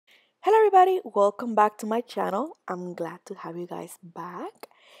Hello everybody, welcome back to my channel. I'm glad to have you guys back.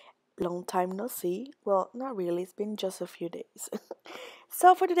 Long time no see. Well, not really, it's been just a few days.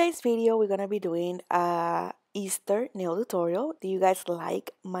 So for today's video, we're gonna be doing a Easter nail tutorial. Do you guys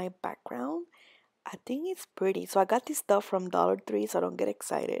like my background? I think it's pretty. So I got this stuff from Dollar Tree, so don't get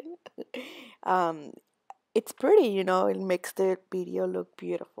excited. um, it's pretty, it makes the video look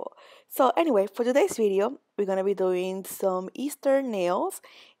beautiful. So anyway, for today's video, we're gonna be doing some Easter nails,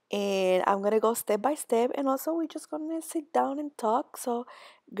 and I'm gonna go step by step, and also we're just gonna sit down and talk. So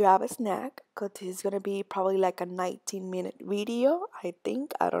grab a snack, because this is gonna be probably like a 19-minute video, I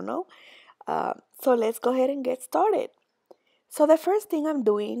think. I don't know. So let's go ahead and get started. So the first thing I'm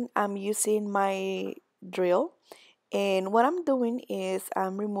doing, I'm using my drill, and what I'm doing is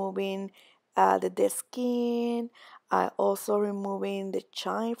I'm removing the dead skin. I also removing the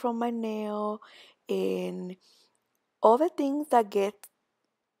shine from my nail and all the things that get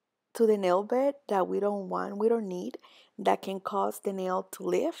to the nail bed that we don't want, we don't need, that can cause the nail to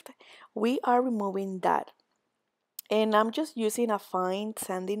lift. We are removing that. And I'm just using a fine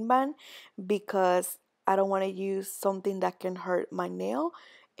sanding band because I don't want to use something that can hurt my nail.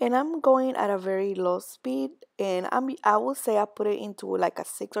 And I'm going at a very low speed, and I will say I put it into like a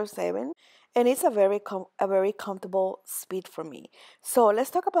 6 or 7, and it's a very comfortable speed for me. So let's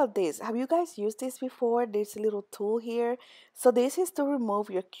talk about this. Have you guys used this before? There's a little tool here. So this is to remove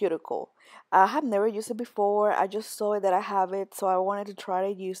your cuticle. I have never used it before. I just saw it that I have it, so I wanted to try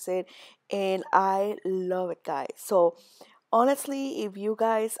to use it, and I love it, guys. So honestly, if you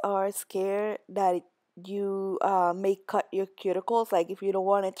guys are scared that you may cut your cuticles, like if you don't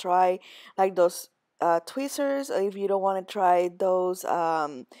want to try like those tweezers, or if you don't want to try those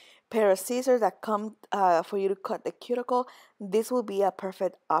pair of scissors that come for you to cut the cuticle, this will be a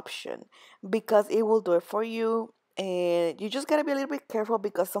perfect option because it will do it for you. And you just gotta be a little bit careful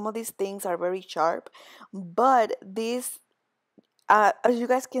because some of these things are very sharp, but this as you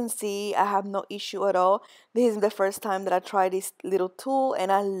guys can see, I have no issue at all. This is the first time that I try this little tool,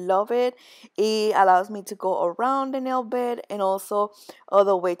 and I love it. It allows me to go around the nail bed and also all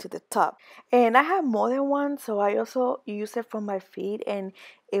the way to the top. And I have more than one, so I also use it for my feet, and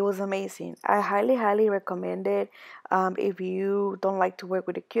it was amazing. I highly, highly recommend it. If you don't like to work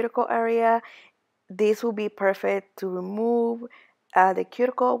with the cuticle area, this will be perfect to remove the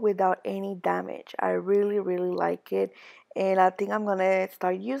cuticle without any damage. I really, really like it, and I think I'm gonna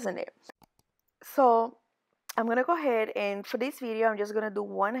start using it. So I'm gonna go ahead, and for this video I'm just gonna do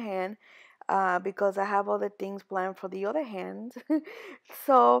one hand because I have other things planned for the other hand.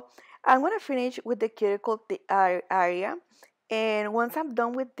 So I'm gonna finish with the cuticle area, and once I'm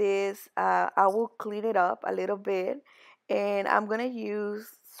done with this, I will clean it up a little bit, and I'm gonna use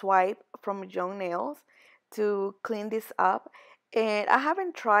swipe from Young Nails to clean this up. And I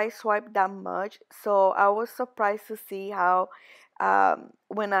haven't tried swipe that much, so I was surprised to see how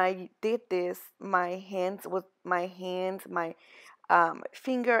when I did this, my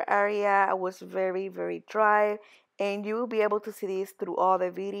finger area was very, very dry. And you will be able to see this through all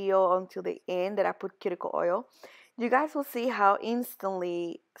the video until the end that I put cuticle oil. You guys will see how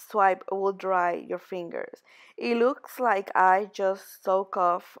instantly swipe will dry your fingers. It looks like I just soak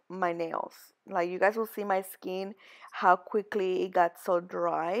off my nails. Like you guys will see my skin, how quickly it got so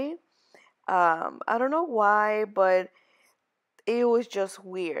dry. I don't know why, but it was just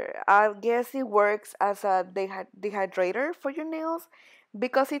weird. I guess it works as a dehydrator for your nails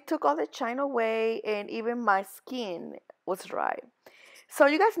because it took all the shine away, and even my skin was dry. So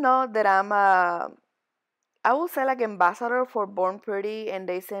you guys know that I will say like ambassador for Born Pretty, and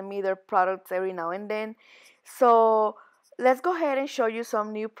they send me their products every now and then. So let's go ahead and show you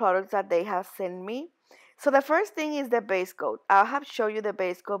some new products that they have sent me. So the first thing is the base coat. I have shown you the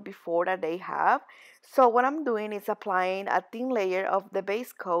base coat before that they have. So what I'm doing is applying a thin layer of the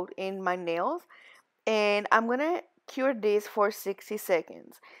base coat in my nails, and I'm gonna cure this for 60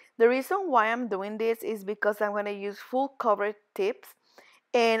 seconds. The reason why I'm doing this is because I'm gonna use full coverage tips,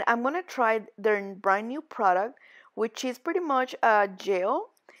 and I'm gonna try their brand new product, which is pretty much a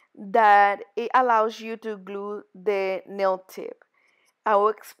gel that it allows you to glue the nail tip. I will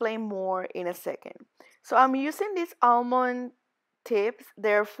explain more in a second. So I'm using these almond tips.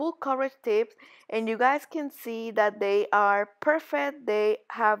 They're full coverage tips, and you guys can see that they are perfect. They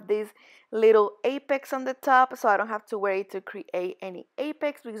have this little apex on the top, so I don't have to worry to create any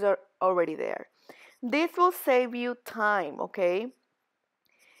apex because they're already there. This will save you time, okay?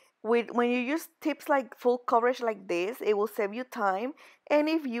 When you use tips like full coverage like this, it will save you time, and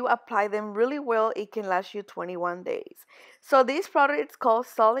if you apply them really well, it can last you 21 days. So this product is called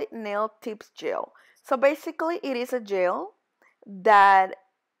Solid Nail Tips Gel. So basically it is a gel that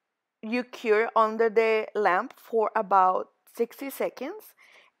you cure under the lamp for about 60 seconds,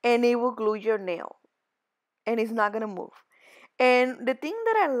 and it will glue your nail and it's not gonna move. And the thing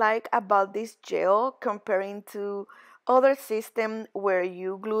that I like about this gel comparing to other system where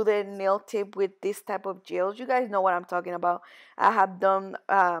you glue the nail tip with this type of gels, you guys know what I'm talking about. I have done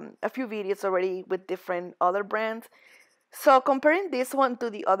a few videos already with different other brands. So comparing this one to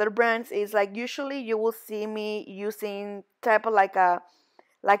the other brands is like usually you will see me using type of like a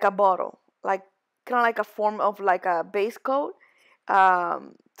bottle, like kind of like a form of like a base coat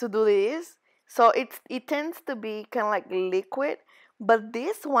to do this. So it tends to be kind of like liquid, but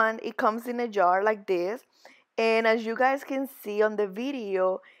this one it comes in a jar like this, and as you guys can see on the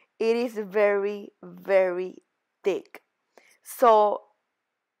video, it is very very thick. So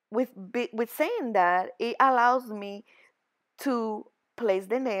with saying that, it allows me to place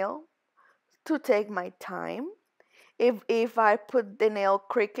the nail, to take my time. If I put the nail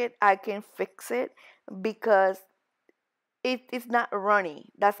crooked, I can fix it because it's not runny.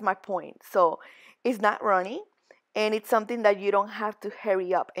 That's my point. So it's not runny, and it's something that you don't have to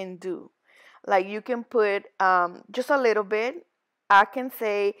hurry up and do. Like you can put just a little bit. I can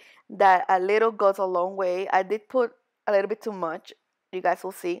say that a little goes a long way. I did put a little bit too much. You guys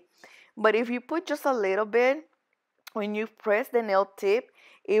will see. But if you put just a little bit, when you press the nail tip,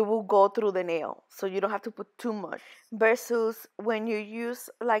 it will go through the nail, so you don't have to put too much. Versus when you use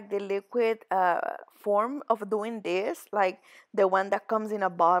like the liquid form of doing this, like the one that comes in a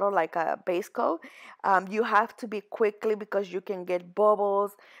bottle like a base coat, you have to be quickly because you can get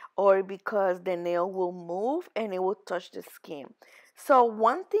bubbles or because the nail will move and it will touch the skin. So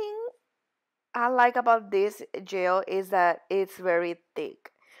one thing I like about this gel is that it's very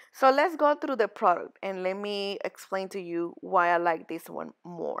thick. So let's go through the product and let me explain to you why I like this one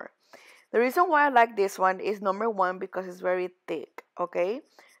more. The reason why I like this one is number one, because it's very thick, okay?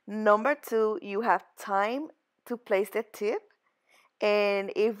 Number two, you have time to place the tip.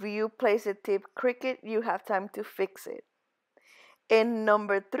 And if you place the tip crooked, you have time to fix it. And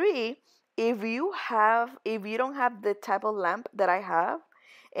number three, if you don't have the type of lamp that I have,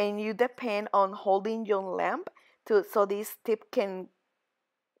 and you depend on holding your lamp to so this tip can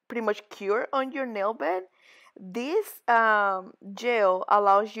pretty much cure on your nail bed, this gel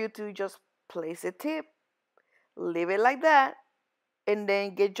allows you to just place a tip, leave it like that, and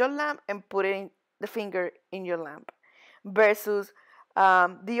then get your lamp and put it in the finger in your lamp. Versus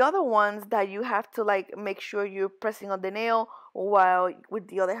the other ones that you have to like make sure you're pressing on the nail while with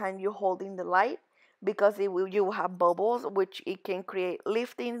the other hand you're holding the light, because you will have bubbles which it can create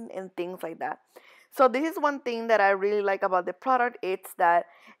lifting and things like that. So this is one thing that I really like about the product. It's that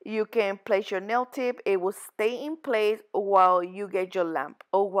you can place your nail tip, it will stay in place while you get your lamp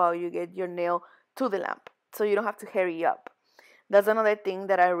or while you get your nail to the lamp, so you don't have to hurry up. That's another thing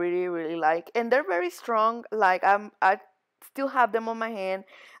that I really really like, and they're very strong. Like I still have them on my hand.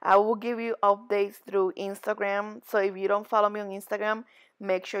 I will give you updates through Instagram. So if you don't follow me on Instagram,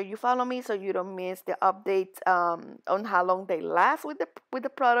 make sure you follow me so you don't miss the updates on how long they last with the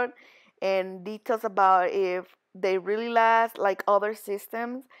product, and details about if they really last like other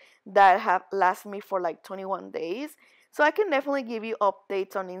systems that have last me for like 21 days. So I can definitely give you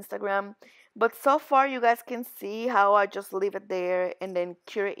updates on Instagram. But so far you guys can see how I just leave it there and then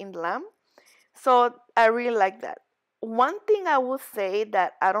cure it in the lamp. So I really like that. One thing I will say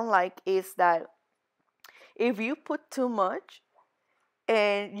that I don't like is that if you put too much,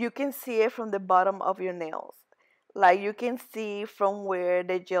 and you can see it from the bottom of your nails, like you can see from where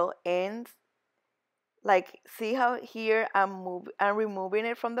the gel ends. Like see how here I'm removing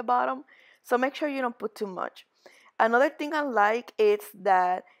it from the bottom. So make sure you don't put too much. Another thing I like is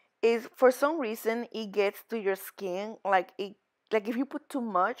that is for some reason it gets to your skin, like if you put too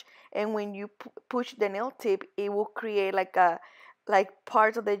much, and when you push the nail tip, it will create like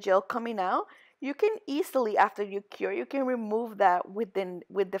parts of the gel coming out. You can easily, after you cure, you can remove that with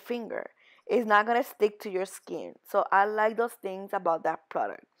the finger. It's not gonna stick to your skin. So I like those things about that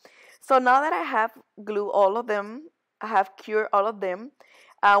product. So now that I have glued all of them, I have cured all of them.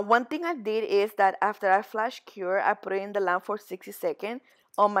 One thing I did is that after I flash cure, I put it in the lamp for 60 seconds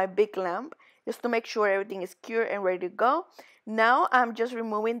on my big lamp just to make sure everything is cured and ready to go. Now I'm just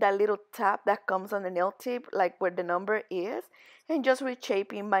removing that little tab that comes on the nail tip, like where the number is, and just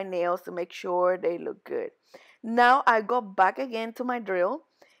reshaping my nails to make sure they look good. Now I go back again to my drill,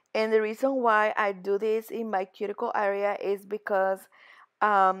 and the reason why I do this in my cuticle area is because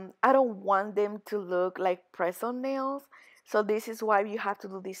I don't want them to look like press-on nails. So this is why you have to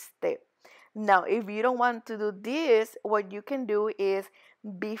do this step. Now, if you don't want to do this, what you can do is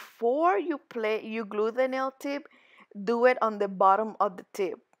before you glue the nail tip, do it on the bottom of the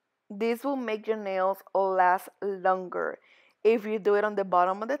tip. This will make your nails last longer if you do it on the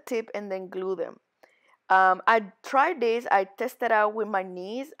bottom of the tip and then glue them. I tried this. I tested out with my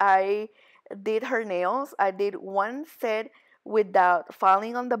niece. I did her nails. I did one set without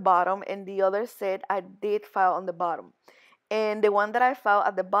filing on the bottom, and the other set I did file on the bottom. And the one that I filed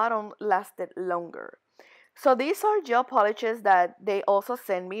at the bottom lasted longer. So these are gel polishes that they also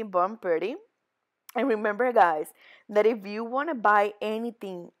send me, Born Pretty. And remember, guys, that if you want to buy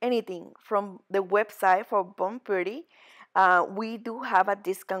anything from the website for Born Pretty, we do have a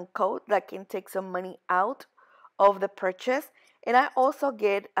discount code that can take some money out of the purchase. And I also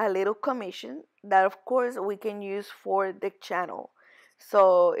get a little commission that, of course, we can use for the channel.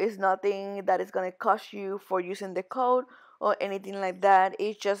 So it's nothing that is going to cost you for using the code or anything like that.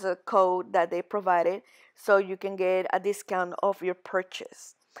 It's just a code that they provided so you can get a discount of your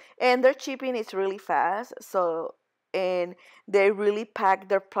purchase. And their shipping is really fast, so and they really pack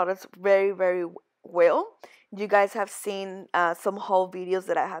their products very, very well. You guys have seen some haul videos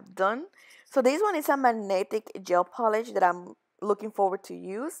that I have done. So this one is a magnetic gel polish that I'm looking forward to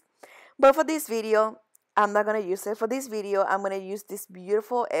use. But for this video, I'm not gonna use it. For this video, I'm gonna use this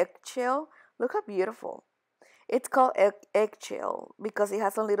beautiful eggshell. Look how beautiful. It's called eggshell because it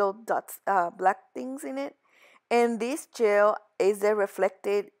has some little dots, black things in it. And this gel is a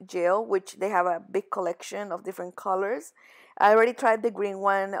reflected gel, which they have a big collection of different colors. I already tried the green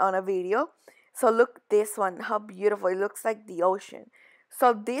one on a video. So look this one, how beautiful. It looks like the ocean.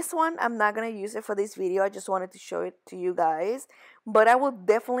 So this one, I'm not going to use it for this video. I just wanted to show it to you guys. But I will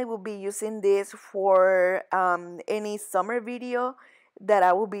definitely be using this for any summer video that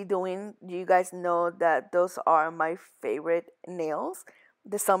I will be doing. You guys know that those are my favorite nails,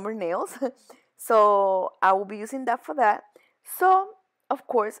 the summer nails. So I will be using that for that. So of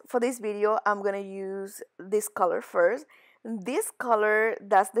course, for this video, I'm gonna use this color first. This color,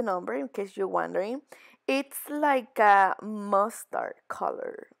 that's the number in case you're wondering. It's like a mustard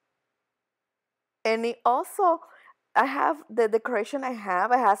color. And it also, I have the decoration I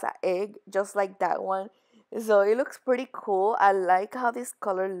have, it has an egg just like that one. So it looks pretty cool. I like how this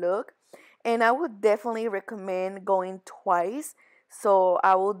color look. And I would definitely recommend going twice. So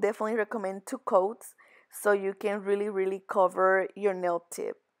I will definitely recommend 2 coats so you can really cover your nail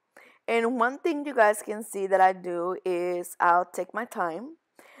tip. And one thing you guys can see that I do is I'll take my time.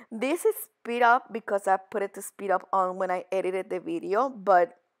 This is speed up because I put it to speed up on when I edited the video.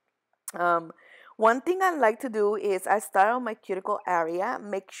 But one thing I like to do is I start on my cuticle area,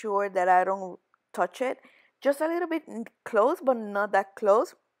 make sure that I don't touch it, just a little bit close but not that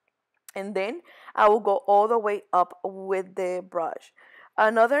close. And then I will go all the way up with the brush.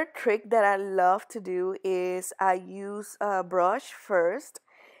 Another trick that I love to do is I use a brush first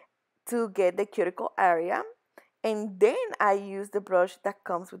to get the cuticle area, and then I use the brush that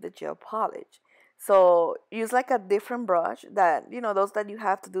comes with the gel polish. So use like a different brush that, those that you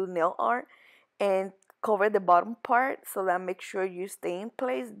have to do nail art, and cover the bottom part so that make sure you stay in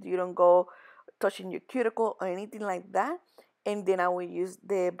place. You don't go touching your cuticle or anything like that. And then I will use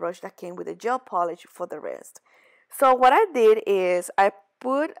the brush that came with the gel polish for the rest. So what I did is I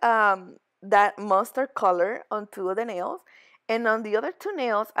put that mustard color on 2 of the nails, and on the other 2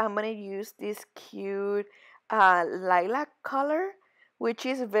 nails I'm going to use this cute lilac color, which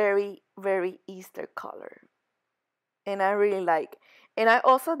is very Easter color, and I really like. And I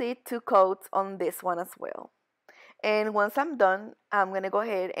also did 2 coats on this one as well. And once I'm done, I'm going to go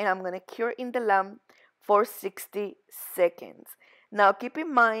ahead and I'm going to cure in the lamp for 60 seconds. Now keep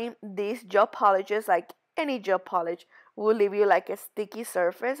in mind, these gel polishes, like any gel polish, will leave you like a sticky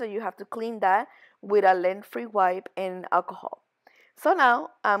surface, so you have to clean that with a lint-free wipe and alcohol. So now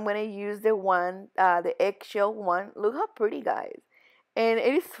I'm going to use the eggshell one. Look how pretty, guys. And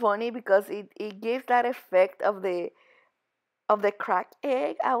it is funny because it gives that effect of the cracked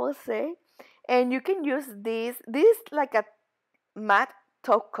egg, I will say. And you can use this like a matte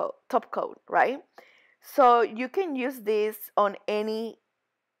top coat, right? So you can use this on any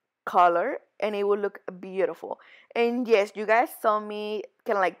color and it will look beautiful. And yes, you guys saw me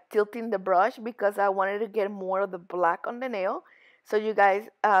kind of like tilting the brush because I wanted to get more of the black on the nail. So you guys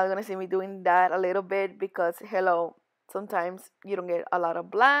are gonna see me doing that a little bit because hello, sometimes you don't get a lot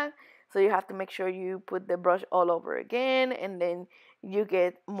of black, so you have to make sure you put the brush all over again, and then you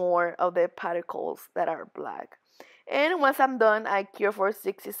get more of the particles that are black. And once I'm done, I cure for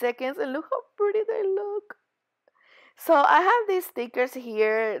 60 seconds, and look how pretty they look. So I have these stickers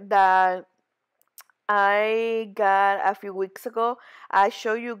here that I got a few weeks ago. I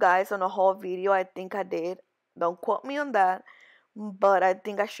show you guys on a whole video. I think I did. Don't quote me on that, but I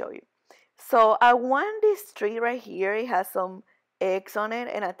think I show you. So I want this tree right here. It has some eggs on it,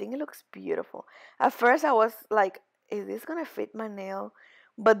 and I think it looks beautiful. At first I was like, is this gonna fit my nail?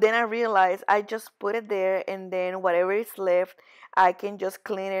 But then I realized I just put it there, and then whatever is left, I can just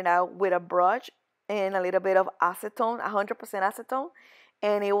clean it out with a brush and a little bit of acetone, 100% acetone,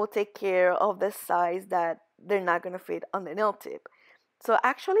 and it will take care of the size that they're not gonna fit on the nail tip. So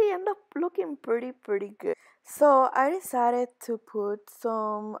actually end up looking pretty good. So I decided to put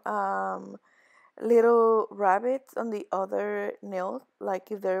some little rabbits on the other nail,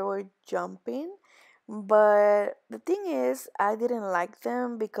 like if they were jumping. But the thing is, I didn't like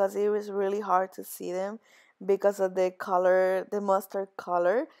them because it was really hard to see them because of the color, the mustard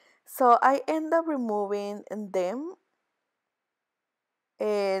color. So I end up removing them,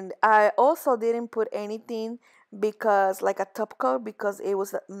 and I also didn't put anything because like a top coat because it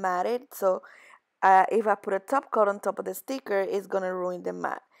was matted. So if I put a top coat on top of the sticker, it's gonna ruin the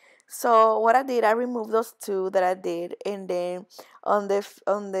mat. So what I did, I removed those two that I did, and then on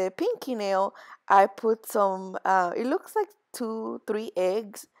the pinky nail, I put some. It looks like 3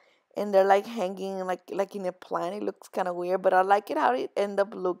 eggs, and they're like hanging like in a plant. It looks kind of weird, but I like it how it end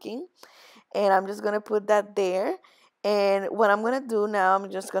up looking, and I'm just gonna put that there. And what I'm gonna do now, I'm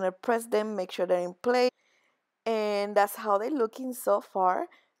just gonna press them, make sure they're in place, and that's how they're looking so far.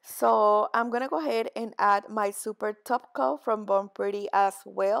 So I'm gonna go ahead and add my super top coat from Born Pretty as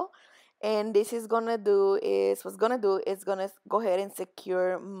well. And this is gonna do is what's gonna do is gonna go ahead and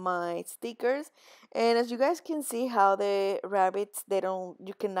secure my stickers. And as you guys can see how the rabbits, they don't,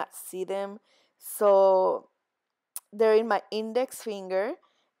 you cannot see them. So they're in my index finger,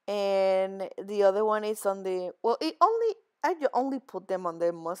 and the other one is on the, well, it only, only put them on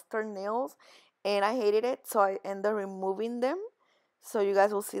the mustard nails, and I hated it, so I ended up removing them. So you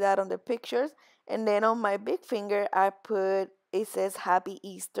guys will see that on the pictures. And then on my big finger, I put, it says Happy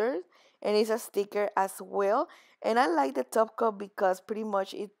Easter, and it's a sticker as well. And I like the top coat because pretty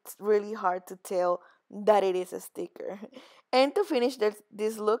much it's really hard to tell that it is a sticker. And to finish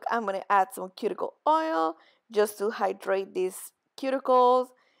this look, I'm gonna add some cuticle oil just to hydrate these cuticles,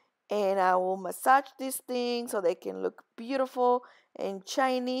 and I will massage these things so they can look beautiful and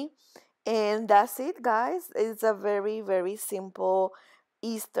shiny. And that's it, guys. It's a very simple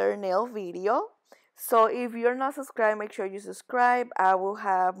Easter nail video. So if you're not subscribed, make sure you subscribe. I will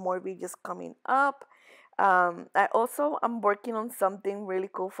have more videos coming up. I'm working on something really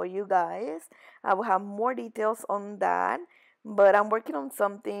cool for you guys. I will have more details on that, but I'm working on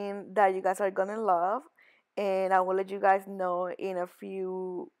something that you guys are gonna love, and I will let you guys know in a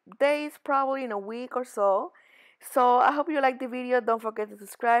few days, probably in a week or so. So I hope you like the video. Don't forget to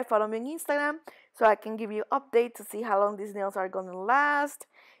subscribe, follow me on Instagram so I can give you updates to see how long these nails are gonna last.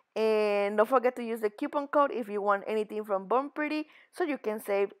 And don't forget to use the coupon code if you want anything from Born Pretty so you can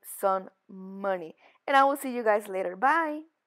save some money. And I will see you guys later. Bye.